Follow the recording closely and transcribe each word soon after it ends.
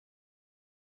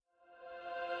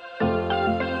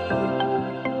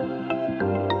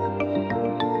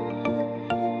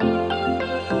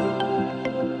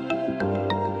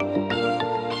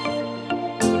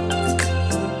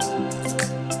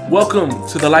Welcome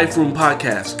to the Life Room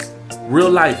Podcast. Real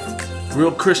life,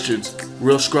 real Christians,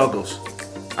 real struggles.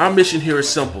 Our mission here is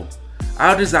simple.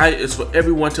 Our desire is for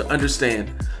everyone to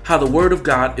understand how the Word of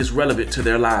God is relevant to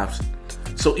their lives.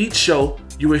 So each show,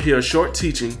 you will hear a short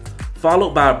teaching,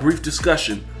 followed by a brief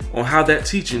discussion on how that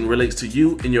teaching relates to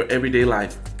you in your everyday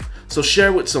life. So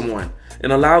share with someone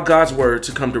and allow God's Word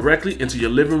to come directly into your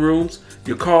living rooms,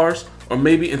 your cars, or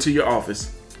maybe into your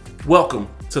office. Welcome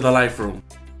to the Life Room.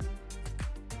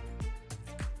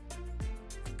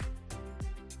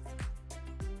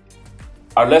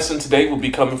 Our lesson today will be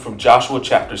coming from Joshua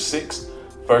chapter 6,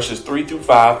 verses 3 through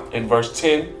 5, and verse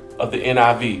 10 of the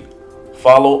NIV.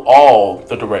 Follow all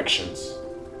the directions.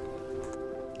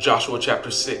 Joshua chapter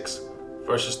 6,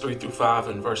 verses 3 through 5,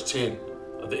 and verse 10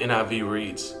 of the NIV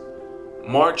reads,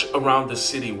 March around the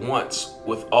city once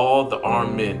with all the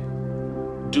armed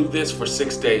men. Do this for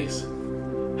 6 days.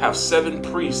 Have 7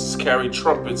 priests carry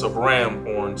trumpets of ram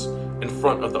horns in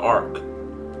front of the ark.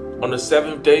 On the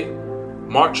 7th day,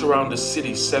 march around the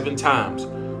city 7 times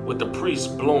with the priests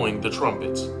blowing the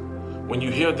trumpets. When you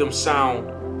hear them sound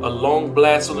a long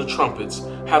blast on the trumpets,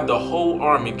 have the whole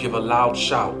army give a loud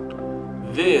shout.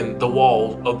 Then the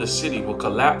wall of the city will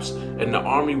collapse and the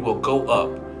army will go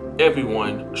up,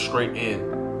 everyone straight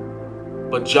in.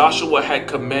 But Joshua had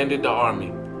commanded the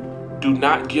army, do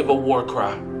not give a war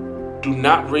cry. Do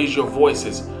not raise your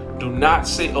voices. Do not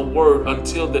say a word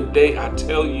until the day I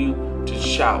tell you to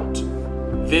shout.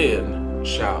 Then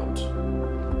shout.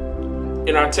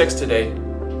 In our text today,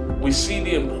 we see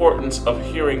the importance of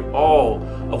hearing all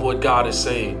of what God is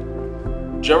saying.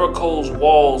 Jericho's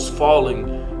walls falling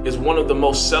is one of the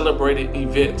most celebrated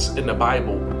events in the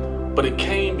Bible, but it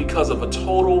came because of a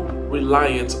total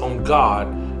reliance on God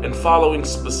and following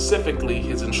specifically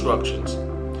His instructions.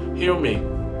 Hear me,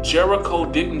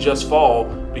 Jericho didn't just fall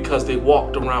because they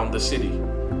walked around the city.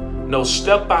 No,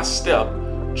 step by step,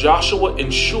 Joshua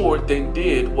ensured they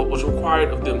did what was required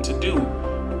of them to do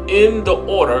in the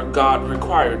order God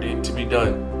required it to be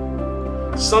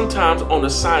done. Sometimes on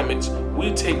assignments,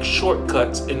 we take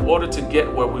shortcuts in order to get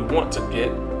where we want to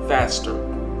get faster.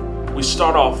 We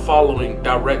start off following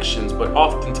directions, but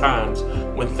oftentimes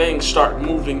when things start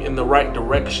moving in the right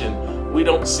direction, we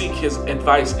don't seek His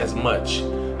advice as much,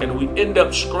 and we end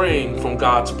up straying from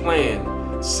God's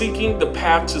plan, seeking the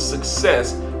path to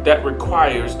success that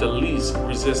requires the least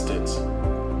resistance.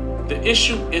 The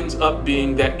issue ends up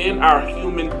being that in our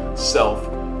human self,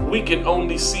 we can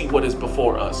only see what is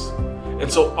before us.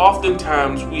 And so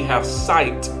oftentimes we have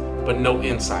sight, but no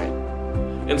insight.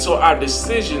 And so our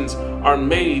decisions are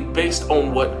made based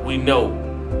on what we know.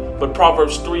 But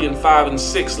Proverbs 3 and 5 and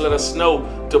 6 let us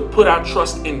know to put our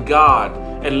trust in God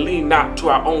and lean not to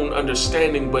our own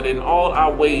understanding, but in all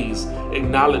our ways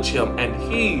acknowledge Him, and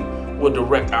He will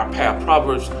direct our path.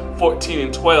 Proverbs 14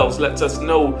 and 12 lets us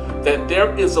know that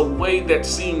there is a way that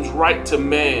seems right to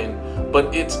man,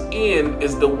 but its end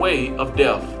is the way of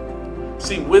death.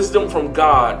 See, wisdom from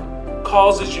God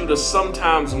causes you to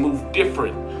sometimes move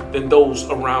different than those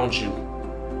around you.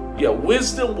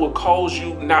 Wisdom will cause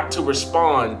you not to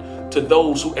respond to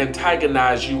those who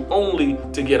antagonize you only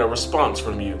to get a response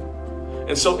from you.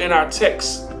 And so in our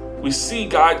text, we see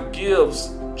God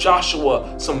gives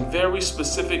Joshua some very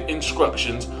specific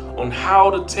instructions on how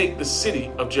to take the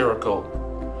city of Jericho.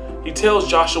 He tells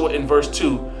Joshua in verse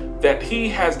 2 that he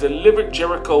has delivered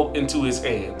Jericho into his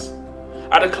hands.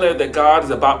 I declare that God is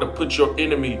about to put your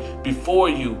enemy before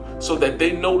you so that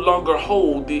they no longer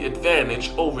hold the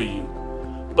advantage over you.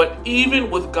 But even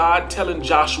with God telling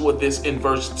Joshua this in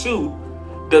verse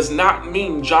 2 does not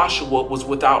mean Joshua was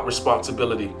without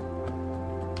responsibility.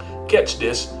 Catch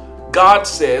this. God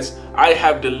says, I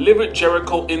have delivered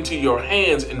Jericho into your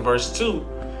hands in verse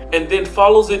 2, and then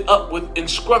follows it up with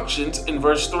instructions in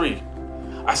verse 3.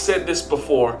 I said this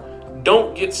before,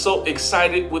 don't get so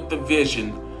excited with the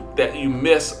vision that you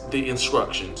miss the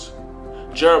instructions.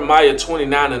 Jeremiah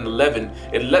 29 and 11,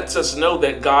 it lets us know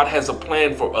that God has a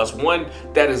plan for us, one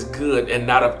that is good and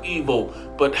not of evil.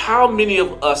 But how many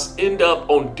of us end up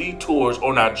on detours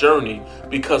on our journey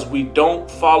because we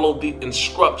don't follow the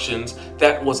instructions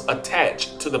that was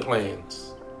attached to the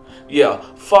plans?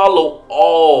 Follow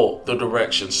all the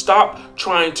directions. Stop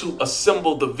trying to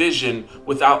assemble the vision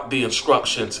without the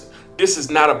instructions. This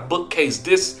is not a bookcase.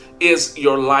 This is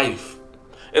your life.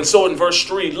 And so in verse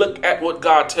 3, look at what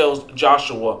God tells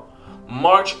Joshua.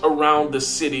 March around the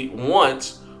city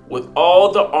once with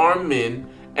all the armed men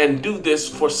and do this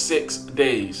for 6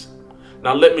 days.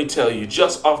 Now let me tell you,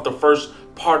 just off the first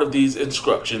part of these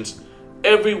instructions,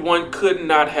 everyone could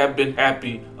not have been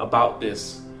happy about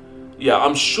this.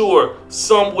 I'm sure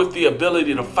some with the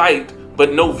ability to fight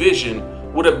but no vision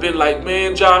would have been like,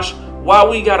 man, Josh, why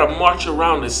we gotta march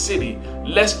around the city?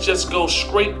 Let's just go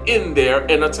straight in there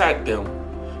and attack them.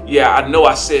 Yeah, I know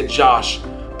I said Josh,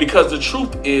 because the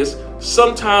truth is,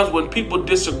 sometimes when people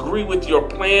disagree with your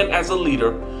plan as a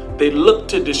leader, they look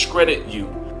to discredit you.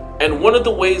 And one of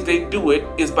the ways they do it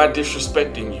is by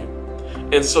disrespecting you.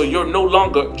 And so you're no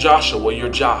longer Joshua, you're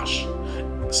Josh.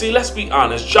 See, let's be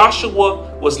honest,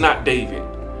 Joshua was not David.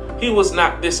 He was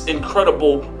not this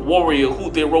incredible warrior who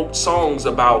they wrote songs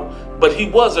about, but he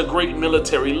was a great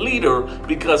military leader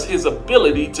because his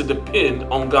ability to depend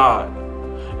on God.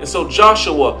 And so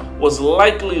Joshua was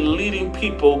likely leading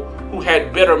people who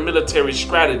had better military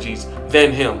strategies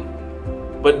than him.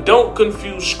 But don't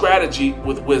confuse strategy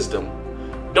with wisdom.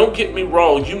 Don't get me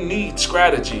wrong, you need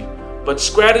strategy, but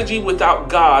strategy without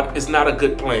God is not a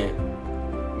good plan.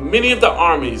 Many of the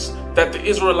armies that the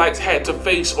Israelites had to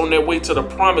face on their way to the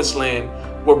promised land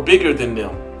were bigger than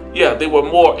them. Yeah, they were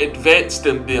more advanced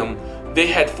than them. They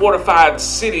had fortified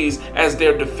cities as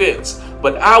their defense,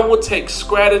 but I will take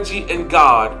strategy and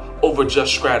God over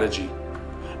just strategy.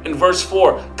 In verse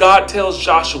 4, God tells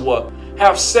Joshua,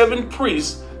 have 7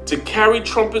 priests to carry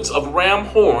trumpets of ram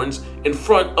horns in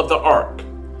front of the ark.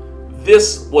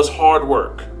 This was hard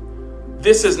work.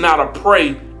 This is not a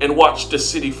pray and watch the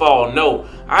city fall. No,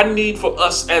 I need for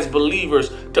us as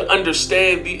believers to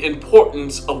understand the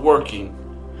importance of working.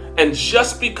 And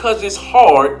just because it's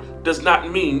hard does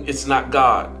not mean it's not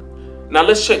God. Now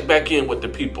let's check back in with the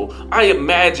people. I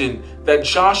imagine that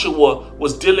Joshua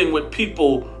was dealing with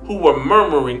people who were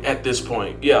murmuring at this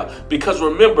point. Yeah, because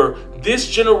remember, this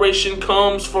generation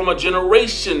comes from a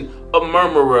generation of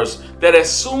murmurers that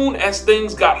as soon as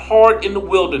things got hard in the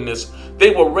wilderness,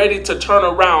 they were ready to turn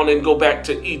around and go back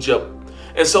to Egypt.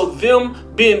 And so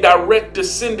them being direct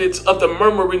descendants of the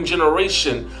murmuring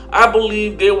generation, I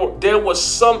believe there was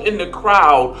some in the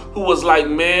crowd who was like,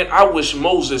 man, I wish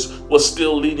Moses was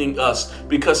still leading us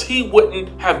because he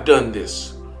wouldn't have done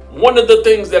this. One of the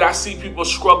things that I see people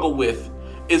struggle with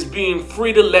is being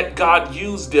free to let God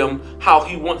use them how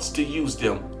he wants to use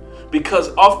them. Because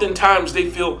oftentimes they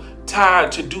feel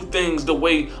tied to do things the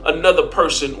way another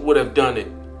person would have done it.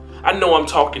 I know I'm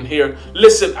talking here.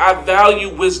 Listen, I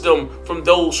value wisdom from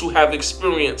those who have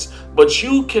experience, but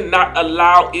you cannot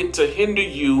allow it to hinder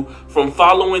you from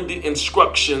following the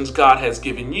instructions God has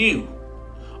given you.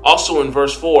 Also in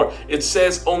verse 4, it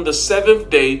says, on the 7th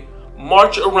day,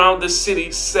 march around the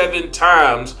city 7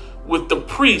 times with the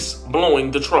priests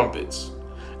blowing the trumpets.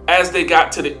 As they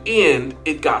got to the end,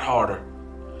 it got harder.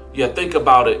 Yeah, think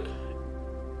about it.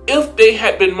 If they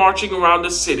had been marching around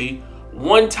the city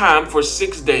one time for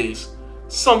 6 days,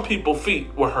 some people's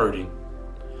feet were hurting.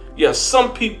 Yes,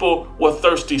 some people were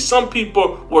thirsty. Some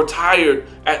people were tired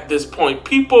at this point.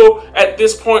 People at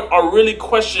this point are really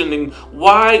questioning,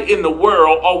 why in the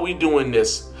world are we doing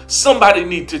this? Somebody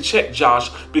need to check Josh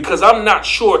because I'm not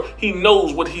sure he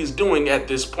knows what he's doing at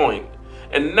this point.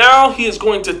 And now he is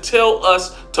going to tell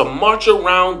us to march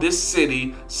around this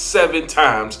city 7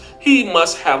 times. He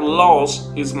must have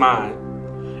lost his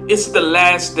mind. It's the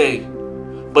last day,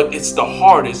 but it's the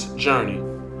hardest journey.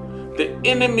 The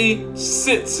enemy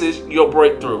senses your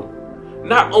breakthrough.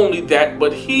 Not only that,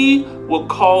 but he will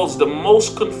cause the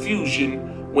most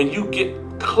confusion when you get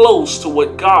close to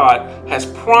what God has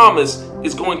promised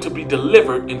is going to be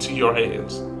delivered into your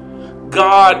hands.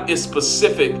 God is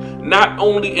specific not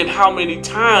only in how many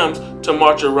times to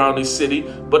march around the city,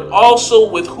 but also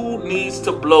with who needs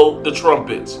to blow the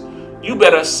trumpets. You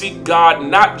better seek God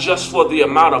not just for the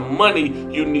amount of money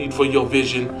you need for your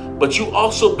vision, but you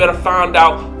also better find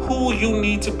out who you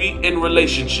need to be in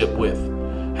relationship with.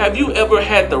 Have you ever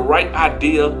had the right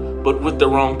idea, but with the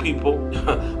wrong people?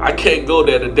 I can't go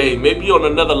there today, maybe on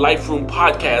another Life Room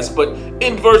podcast, but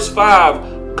in verse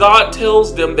 5, God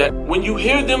tells them that when you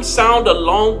hear them sound a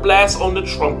long blast on the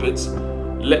trumpets,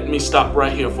 let me stop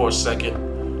right here for a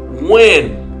second.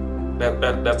 When,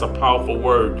 that's a powerful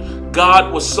word.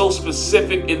 God was so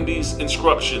specific in these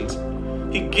instructions.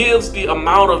 He gives the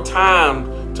amount of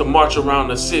time to march around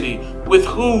the city, with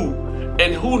who,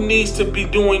 and who needs to be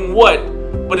doing what,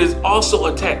 but is also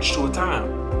attached to a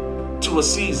time, to a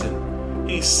season.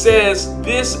 He says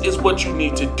this is what you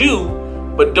need to do,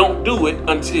 but don't do it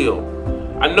until.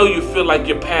 I know you feel like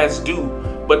you're past due,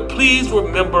 but please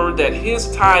remember that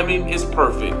his timing is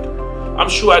perfect. I'm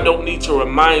sure I don't need to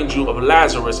remind you of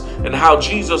Lazarus and how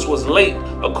Jesus was late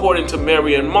according to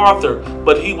Mary and Martha,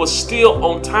 but he was still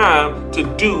on time to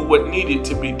do what needed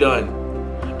to be done.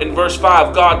 In verse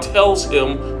 5, God tells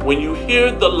him, when you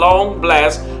hear the long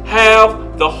blast,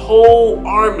 have the whole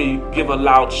army give a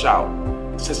loud shout.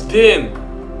 It says, then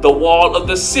the wall of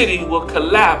the city will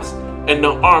collapse and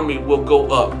the army will go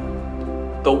up.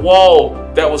 The wall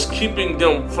that was keeping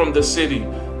them from the city,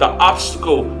 the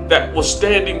obstacle that was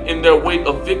standing in their way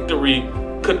of victory,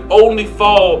 could only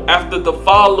fall after the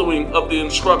following of the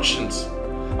instructions.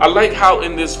 I like how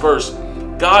in this verse,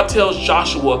 God tells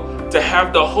Joshua to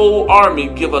have the whole army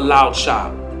give a loud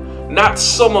shout. Not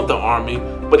some of the army,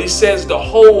 but he says the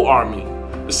whole army.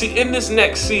 You see, in this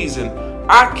next season,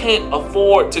 I can't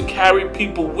afford to carry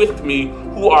people with me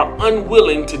who are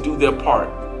unwilling to do their part.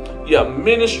 Yeah,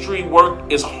 ministry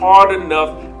work is hard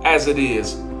enough as it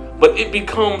is, but it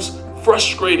becomes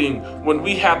frustrating when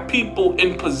we have people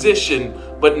in position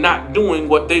but not doing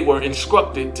what they were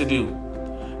instructed to do.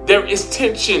 There is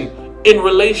tension in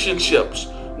relationships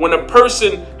when a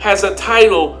person has a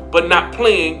title but not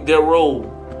playing their role.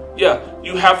 Yeah,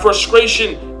 you have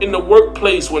frustration in the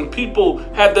workplace when people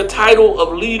have the title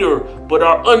of leader but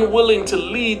are unwilling to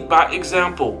lead by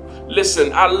example.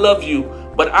 Listen, I love you,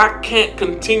 but I can't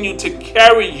continue to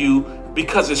carry you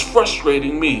because it's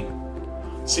frustrating me.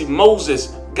 See,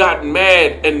 Moses got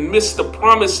mad and missed the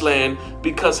promised land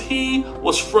because he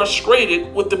was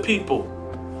frustrated with the people.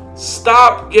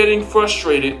 Stop getting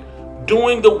frustrated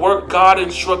doing the work God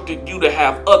instructed you to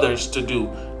have others to do.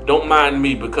 Don't mind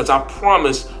me, because I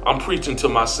promise I'm preaching to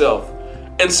myself.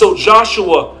 And so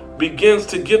Joshua begins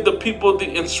to give the people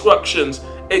the instructions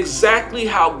exactly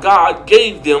how God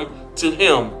gave them to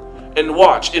him. And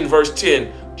watch in verse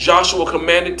 10, Joshua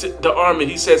commanded to the army.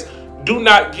 He says, do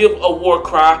not give a war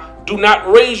cry. Do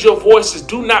not raise your voices.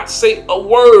 Do not say a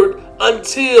word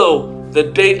until the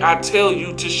day I tell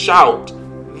you to shout.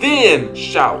 Then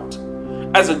shout.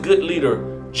 As a good leader,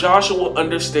 Joshua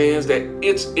understands that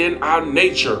it's in our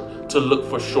nature to look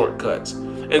for shortcuts.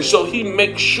 And so he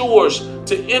makes sure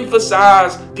to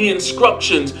emphasize the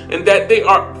instructions and that they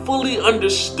are fully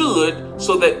understood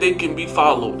so that they can be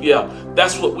followed. Yeah,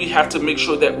 that's what we have to make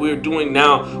sure that we're doing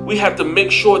now. We have to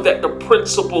make sure that the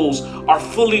principles are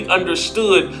fully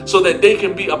understood so that they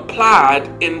can be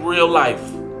applied in real life.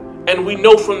 And we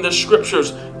know from the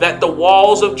scriptures that the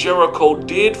walls of Jericho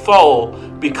did fall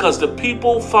because the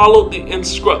people followed the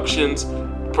instructions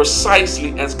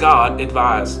precisely as God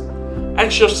advised.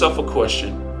 Ask yourself a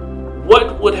question.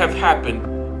 What would have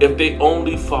happened if they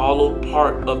only followed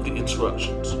part of the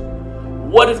instructions?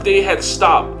 What if they had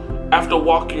stopped after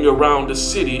walking around the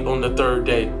city on the third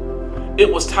day?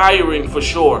 It was tiring for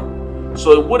sure.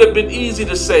 So it would have been easy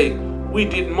to say, we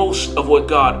did most of what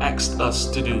God asked us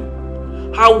to do.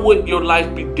 How would your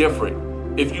life be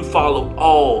different if you followed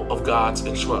all of God's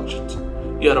instructions?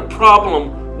 Yeah, the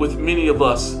problem with many of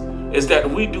us is that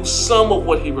we do some of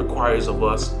what he requires of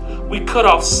us. We cut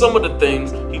off some of the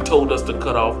things he told us to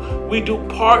cut off. We do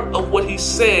part of what he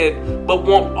said, but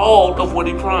want all of what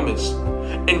he promised.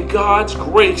 And God's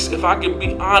grace, if I can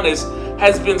be honest,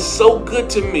 has been so good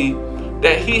to me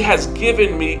that he has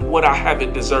given me what I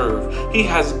haven't deserved. He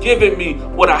has given me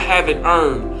what I haven't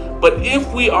earned. But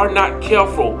if we are not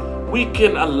careful, we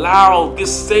can allow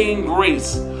this same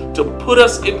grace to put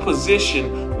us in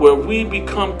position where we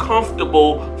become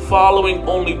comfortable following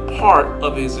only part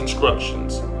of his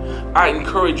instructions. I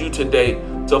encourage you today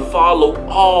to follow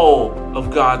all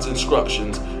of God's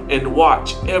instructions and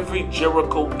watch every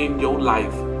Jericho in your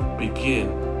life begin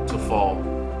to fall.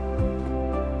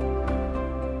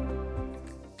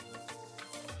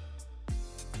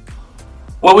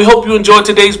 Well, we hope you enjoyed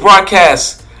today's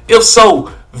broadcast. If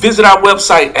so, visit our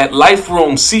website at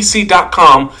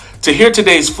liferoomcc.com to hear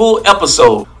today's full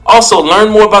episode. Also, learn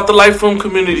more about the Life Room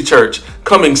Community Church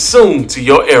coming soon to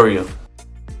your area.